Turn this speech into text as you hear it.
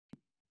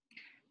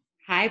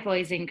Hi,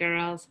 boys and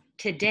girls.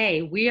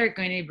 Today we are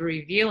going to be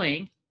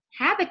reviewing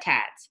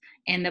habitats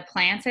and the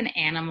plants and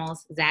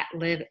animals that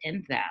live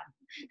in them.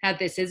 Now,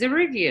 this is a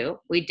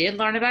review. We did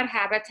learn about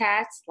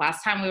habitats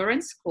last time we were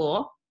in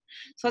school.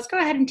 So let's go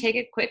ahead and take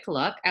a quick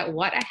look at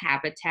what a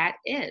habitat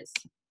is.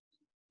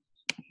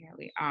 Here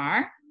we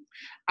are.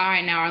 All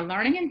right, now our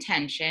learning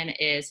intention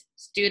is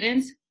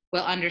students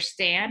will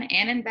understand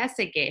and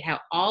investigate how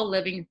all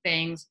living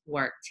things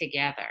work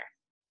together.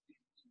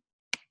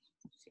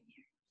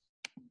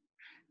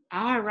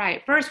 All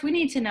right, first we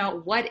need to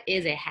know what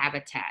is a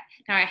habitat.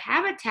 Now, a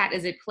habitat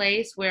is a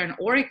place where an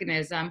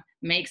organism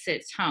makes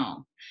its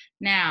home.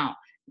 Now,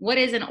 what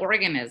is an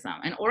organism?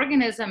 An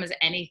organism is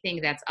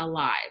anything that's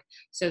alive.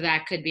 So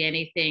that could be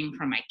anything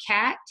from a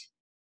cat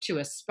to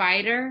a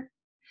spider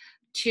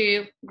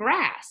to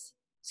grass.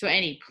 So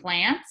any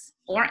plants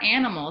or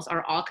animals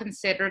are all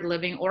considered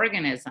living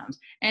organisms,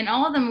 and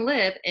all of them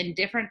live in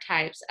different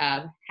types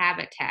of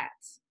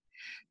habitats.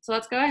 So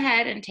let's go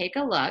ahead and take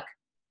a look.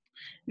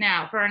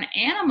 Now, for an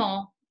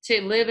animal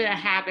to live in a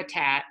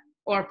habitat,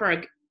 or for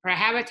a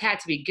habitat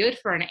to be good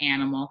for an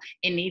animal,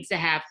 it needs to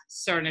have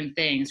certain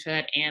things for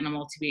that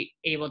animal to be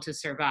able to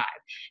survive.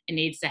 It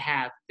needs to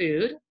have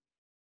food,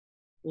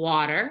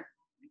 water,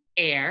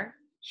 air,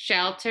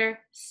 shelter,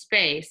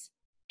 space,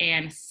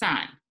 and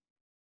sun.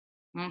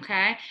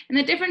 Okay? And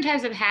the different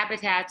types of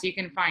habitats you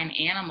can find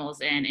animals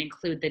in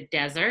include the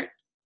desert,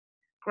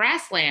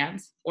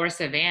 grasslands or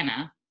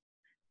savanna,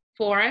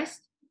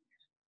 forest,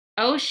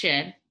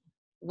 ocean,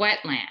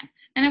 wetland.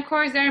 And of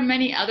course, there are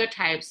many other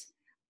types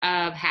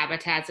of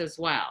habitats as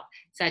well,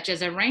 such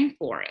as a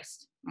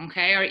rainforest,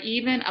 okay, or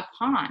even a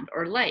pond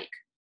or lake.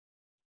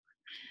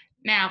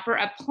 Now, for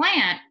a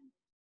plant,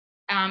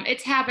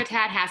 its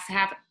habitat has to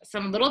have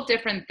some little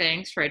different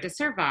things for it to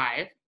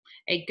survive.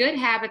 A good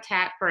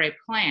habitat for a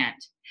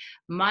plant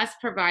must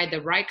provide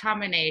the right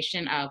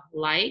combination of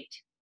light,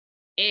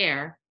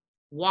 air,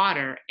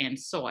 water, and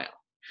soil.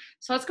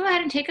 So let's go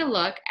ahead and take a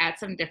look at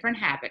some different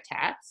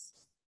habitats.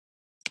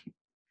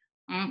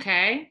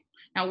 Okay,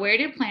 now where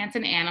do plants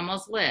and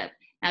animals live?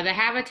 Now the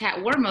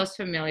habitat we're most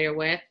familiar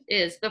with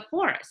is the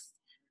forest.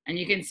 And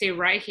you can see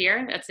right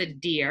here, that's a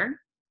deer.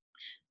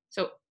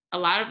 So a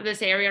lot of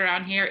this area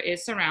around here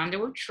is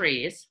surrounded with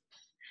trees.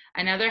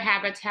 Another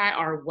habitat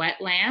are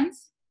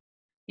wetlands.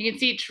 You can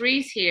see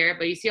trees here,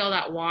 but you see all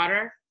that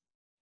water.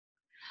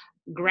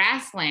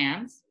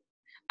 Grasslands.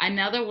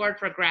 Another word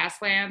for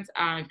grasslands,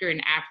 if you're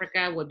in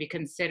Africa, would be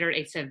considered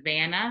a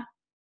savanna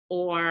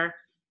or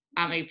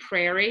a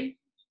prairie.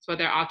 That's what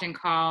they're often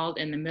called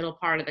in the middle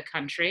part of the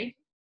country.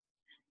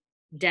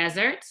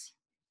 Deserts,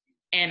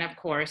 and of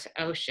course,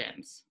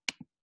 oceans.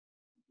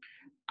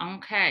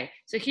 Okay,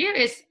 so here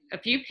is a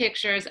few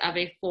pictures of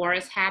a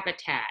forest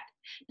habitat.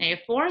 Now,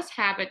 a forest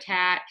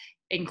habitat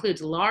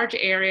includes large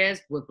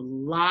areas with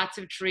lots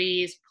of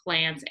trees,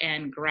 plants,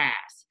 and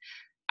grass.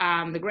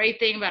 The great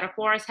thing about a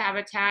forest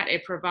habitat,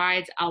 it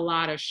provides a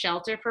lot of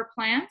shelter for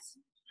plants.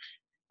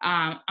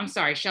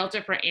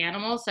 Shelter for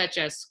animals such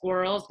as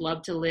squirrels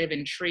love to live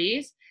in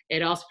trees.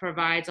 It also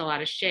provides a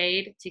lot of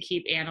shade to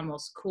keep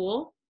animals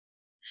cool.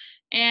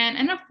 And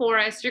in a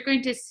forest, you're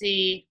going to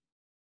see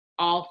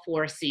all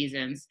four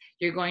seasons.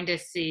 You're going to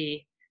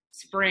see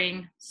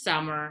spring,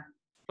 summer,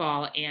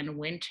 fall, and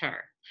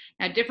winter.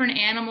 Now, different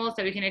animals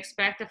that we can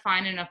expect to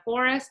find in a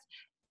forest,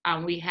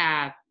 we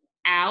have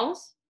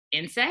owls,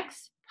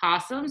 insects,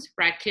 possums,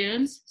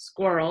 raccoons,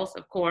 squirrels,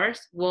 of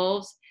course,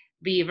 wolves,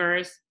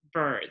 beavers,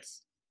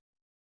 birds.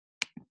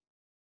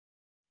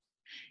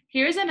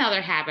 Here's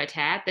another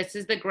habitat. This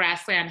is the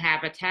grassland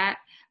habitat.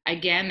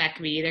 Again, that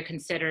can be either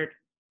considered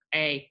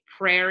a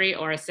prairie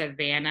or a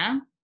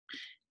savanna.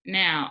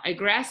 Now, a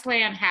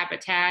grassland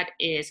habitat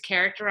is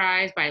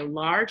characterized by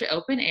large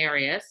open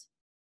areas,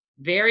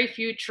 very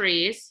few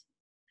trees.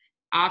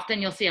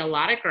 Often you'll see a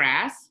lot of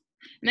grass.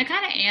 And the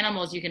kind of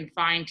animals you can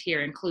find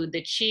here include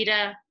the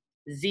cheetah,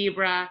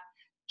 zebra,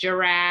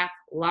 giraffe,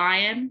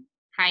 lion,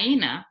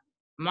 hyena,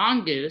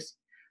 mongoose,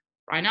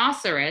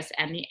 rhinoceros,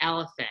 and the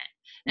elephant.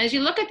 And as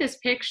you look at this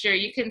picture,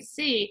 you can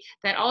see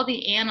that all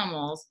the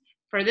animals,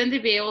 for them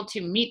to be able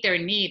to meet their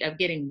need of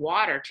getting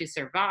water to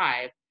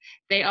survive,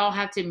 they all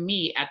have to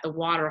meet at the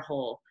water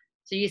hole.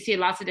 So you see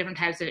lots of different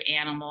types of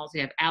animals.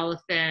 You have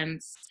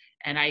elephants,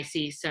 and I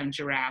see some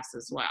giraffes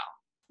as well.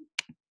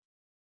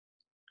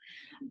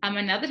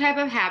 Another type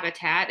of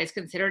habitat is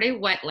considered a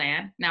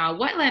wetland. Now, a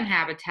wetland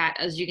habitat,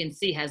 as you can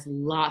see, has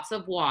lots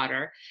of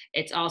water.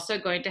 It's also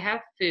going to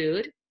have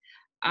food.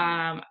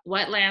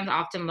 Wetlands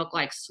often look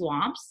like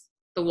swamps.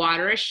 The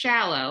water is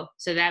shallow,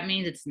 so that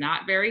means it's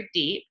not very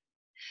deep.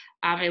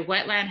 A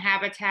wetland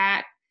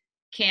habitat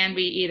can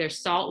be either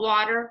salt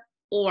water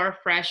or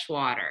fresh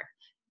water.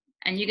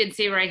 And you can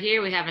see right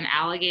here, we have an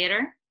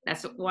alligator.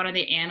 That's one of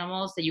the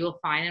animals that you will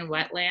find in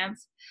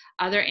wetlands.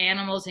 Other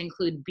animals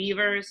include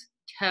beavers,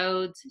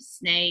 toads,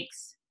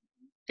 snakes,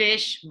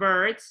 fish,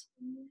 birds,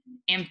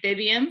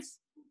 amphibians,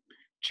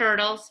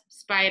 turtles,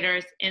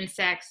 spiders,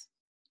 insects,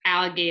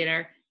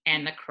 alligator,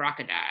 and the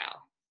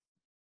crocodile.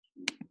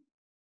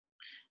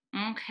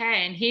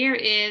 Okay, and here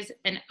is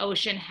an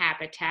ocean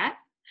habitat.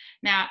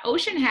 Now,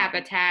 ocean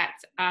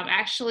habitats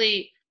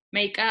actually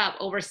make up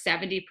over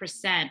 70%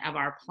 of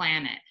our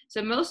planet.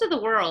 So most of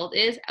the world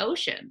is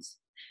oceans.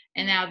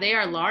 And now they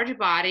are large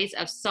bodies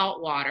of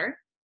salt water.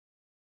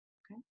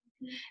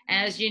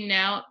 As you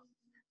know,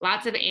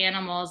 lots of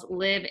animals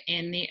live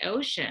in the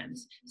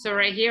oceans. So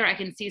right here, I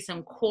can see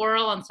some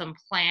coral and some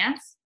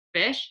plants,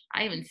 fish.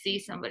 I even see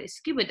somebody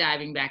scuba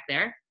diving back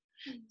there.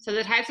 So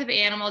the types of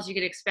animals you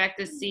could expect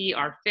to see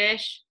are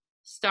fish,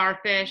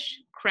 starfish,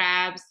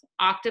 crabs,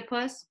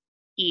 octopus,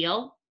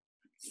 eel,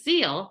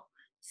 seal,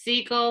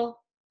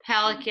 seagull,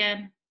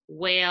 pelican,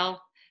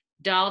 whale,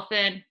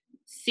 dolphin,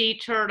 sea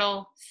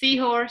turtle,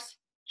 seahorse,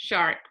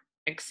 shark,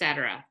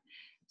 etc.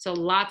 So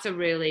lots of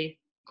really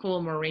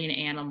cool marine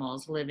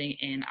animals living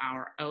in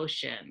our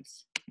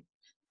oceans.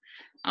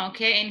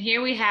 Okay, and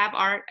here we have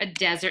our a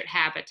desert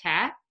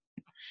habitat.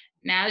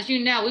 Now, as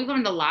you know, we've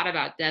learned a lot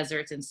about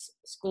deserts in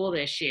school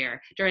this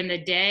year. During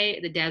the day,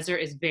 the desert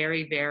is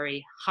very,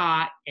 very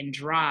hot and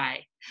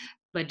dry.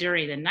 But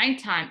during the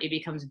nighttime, it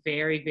becomes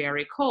very,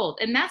 very cold.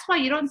 And that's why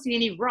you don't see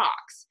any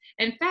rocks.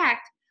 In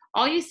fact,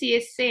 all you see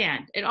is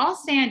sand. And all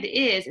sand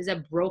is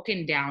a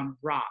broken down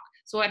rock.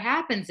 So what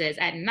happens is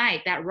at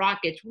night, that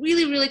rock gets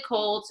really, really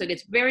cold. So it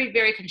gets very,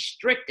 very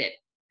constricted.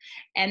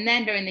 And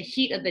then during the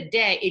heat of the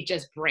day, it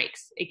just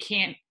breaks. It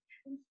can't,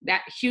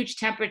 that huge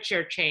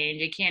temperature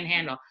change, it can't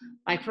handle.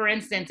 Like for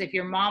instance, if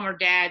your mom or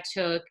dad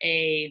took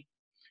a,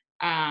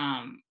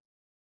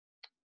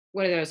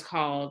 what are those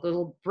called?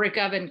 Little brick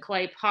oven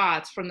clay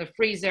pots from the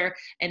freezer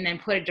and then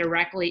put it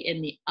directly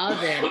in the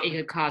oven, it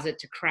could cause it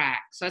to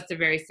crack. So that's the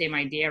very same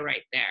idea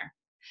right there.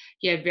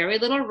 You have very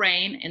little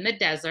rain in the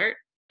desert,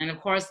 and of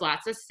course,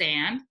 lots of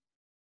sand.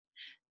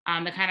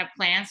 The kind of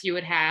plants you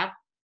would have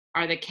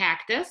are the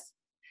cactus.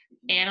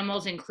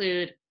 Animals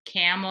include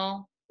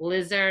camel,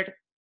 lizard,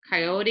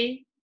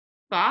 coyote,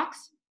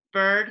 fox,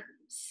 bird,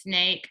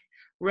 snake,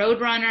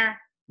 roadrunner,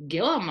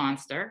 Gila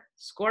monster,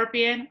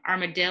 scorpion,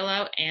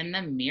 armadillo, and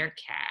the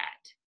meerkat.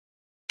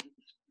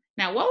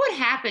 Now, what would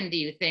happen, do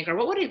you think, or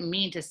what would it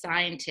mean to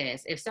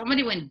scientists if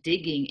somebody went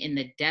digging in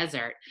the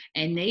desert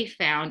and they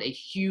found a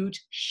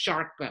huge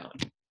shark bone?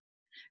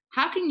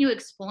 How can you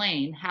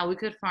explain how we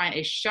could find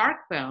a shark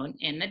bone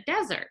in the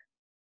desert?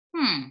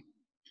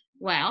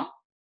 Well,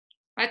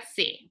 let's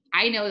see.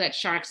 I know that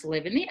sharks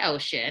live in the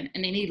ocean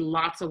and they need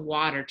lots of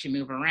water to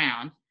move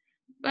around.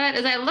 But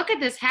as I look at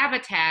this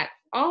habitat,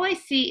 all I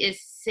see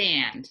is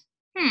sand.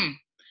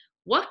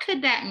 What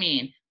could that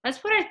mean? Let's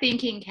put our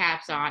thinking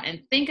caps on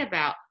and think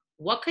about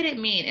what could it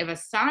mean if a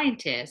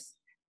scientist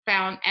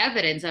found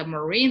evidence of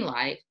marine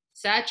life,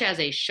 such as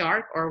a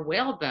shark or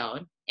whale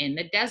bone, in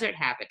the desert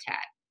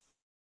habitat.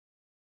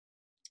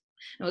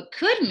 Now, it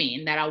could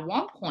mean that at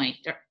one point,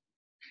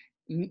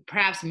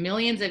 perhaps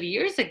millions of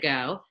years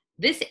ago,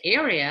 this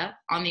area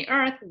on the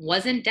earth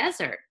wasn't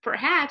desert.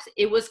 Perhaps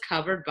it was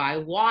covered by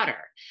water.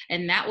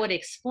 And that would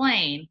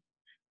explain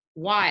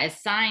why a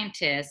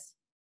scientist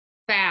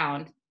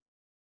found,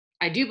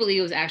 I do believe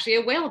it was actually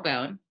a whale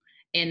bone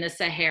in the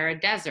Sahara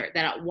Desert,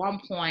 that at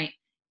one point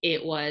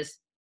it was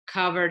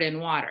covered in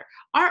water.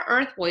 Our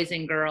earth, boys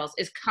and girls,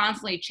 is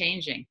constantly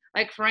changing.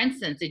 Like, for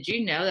instance, did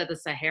you know that the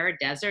Sahara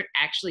Desert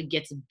actually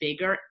gets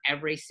bigger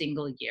every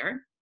single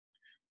year?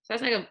 So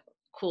that's like a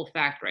cool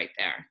fact right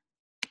there.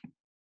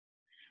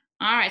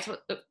 All right, so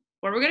what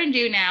we're going to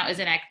do now is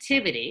an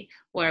activity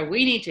where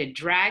we need to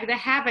drag the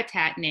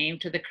habitat name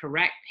to the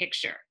correct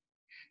picture.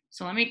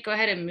 So let me go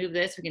ahead and move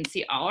this. We can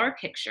see all our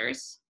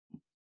pictures.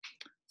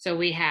 So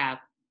we have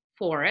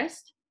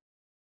forest,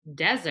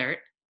 desert,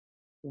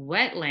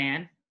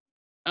 wetland,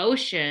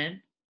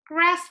 ocean,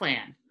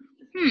 grassland.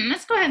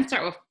 Let's go ahead and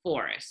start with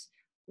forest.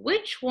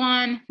 Which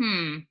one,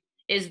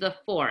 is the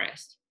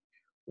forest?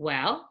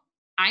 Well,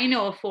 I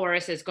know a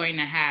forest is going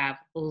to have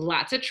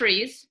lots of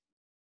trees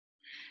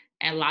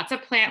and lots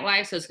of plant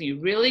life, so it's going to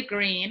be really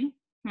green.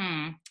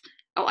 Oh,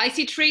 I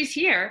see trees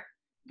here,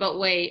 but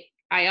wait,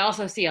 I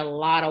also see a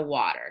lot of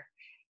water.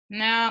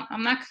 No,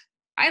 I'm not.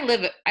 I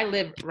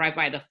live right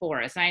by the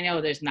forest. I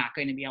know there's not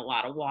going to be a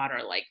lot of water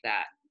like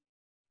that.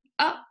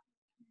 Oh,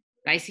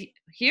 I see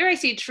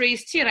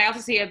trees too, and I also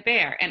see a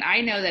bear. And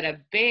I know that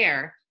a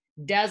bear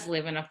does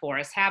live in a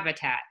forest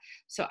habitat.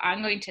 So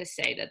I'm going to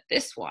say that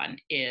this one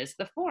is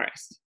the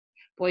forest.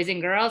 Boys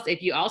and girls,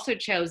 if you also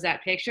chose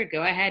that picture,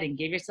 go ahead and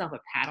give yourself a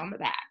pat on the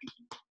back.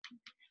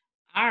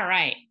 All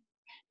right.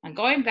 Now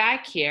going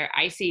back here,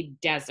 I see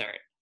desert.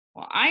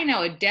 Well, I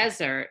know a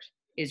desert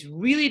is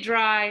really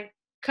dry,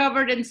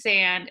 covered in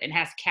sand, and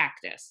has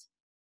cactus.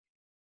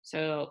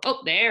 So,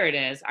 oh, there it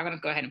is. I'm going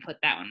to go ahead and put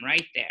that one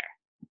right there.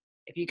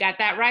 If you got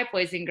that right,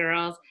 boys and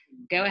girls,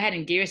 go ahead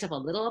and give yourself a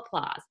little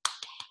applause.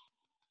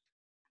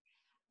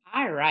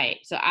 All right.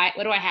 So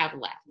what do I have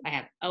left? I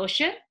have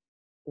ocean,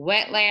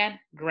 wetland,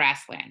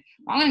 grassland.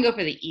 Well, I'm going to go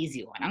for the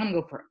easy one. I'm going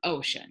to go for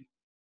ocean.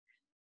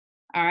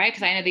 All right,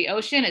 because I know the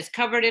ocean is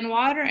covered in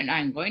water and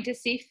I'm going to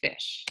see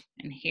fish.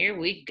 And here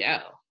we go.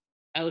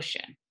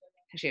 Ocean.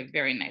 Actually, a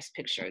very nice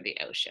picture of the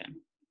ocean.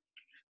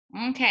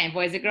 Okay,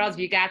 boys and girls, if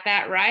you got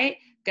that right,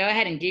 Go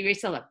ahead and give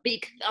yourself a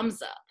big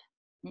thumbs up.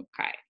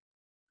 Okay.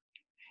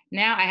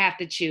 Now I have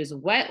to choose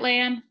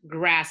wetland,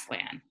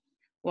 grassland.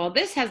 Well,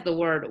 this has the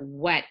word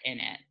wet in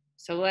it.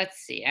 So let's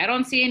see. I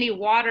don't see any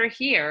water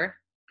here.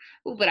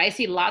 Ooh, but I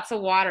see lots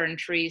of water and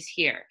trees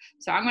here.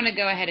 So I'm going to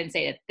go ahead and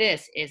say that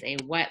this is a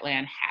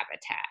wetland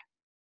habitat.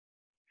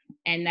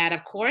 And that,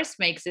 of course,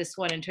 makes this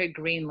one into a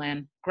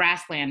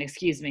grassland,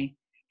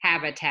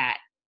 habitat.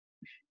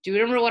 Do you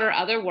remember what our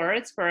other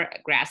words for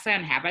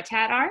grassland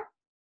habitat are?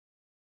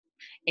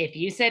 If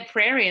you said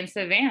prairie and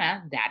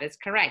savanna, that is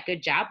correct.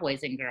 Good job,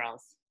 boys and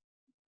girls.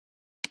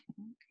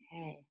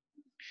 Okay.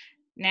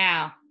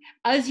 Now,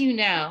 as you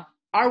know,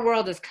 our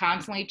world is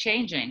constantly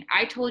changing.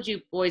 I told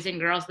you, boys and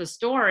girls, the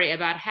story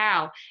about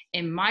how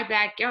in my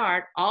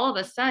backyard, all of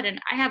a sudden,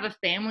 I have a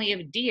family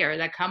of deer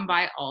that come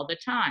by all the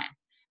time.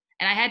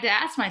 And I had to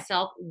ask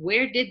myself, why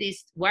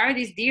are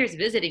these deers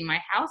visiting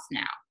my house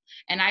now?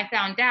 And I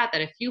found out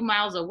that a few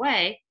miles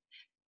away,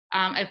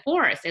 a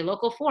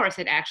local forest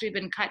had actually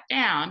been cut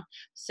down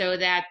so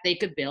that they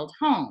could build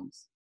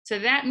homes. So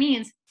that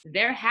means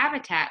their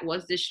habitat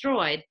was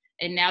destroyed,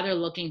 and now they're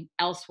looking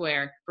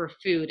elsewhere for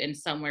food and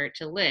somewhere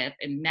to live.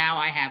 And now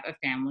I have a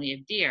family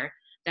of deer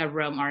that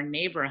roam our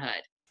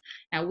neighborhood.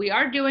 Now we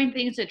are doing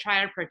things to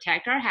try to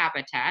protect our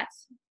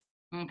habitats.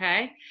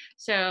 Okay,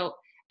 so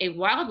a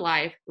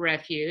wildlife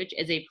refuge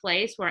is a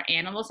place where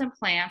animals and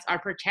plants are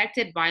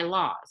protected by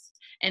laws.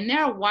 And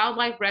there are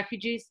wildlife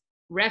refuges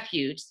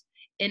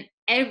in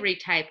every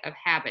type of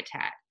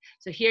habitat.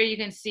 So here you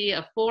can see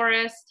a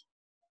forest.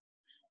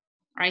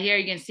 Right here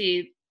you can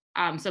see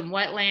some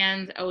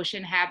wetlands,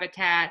 ocean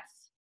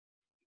habitats.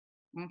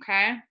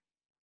 Okay,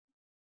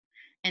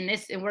 and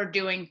we're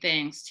doing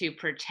things to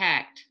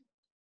protect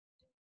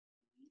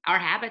our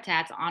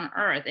habitats on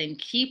Earth and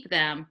keep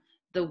them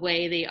the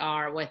way they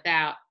are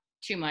without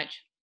too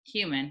much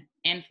human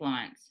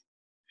influence.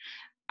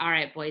 All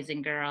right, boys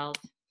and girls,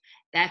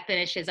 that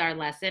finishes our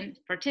lesson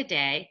for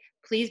today.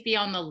 Please be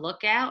on the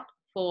lookout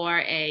for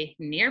a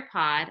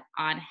Nearpod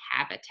on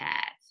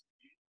habitats.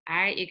 All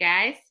right, you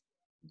guys,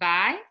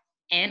 bye,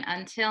 and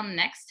until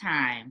next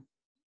time.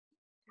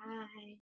 Bye.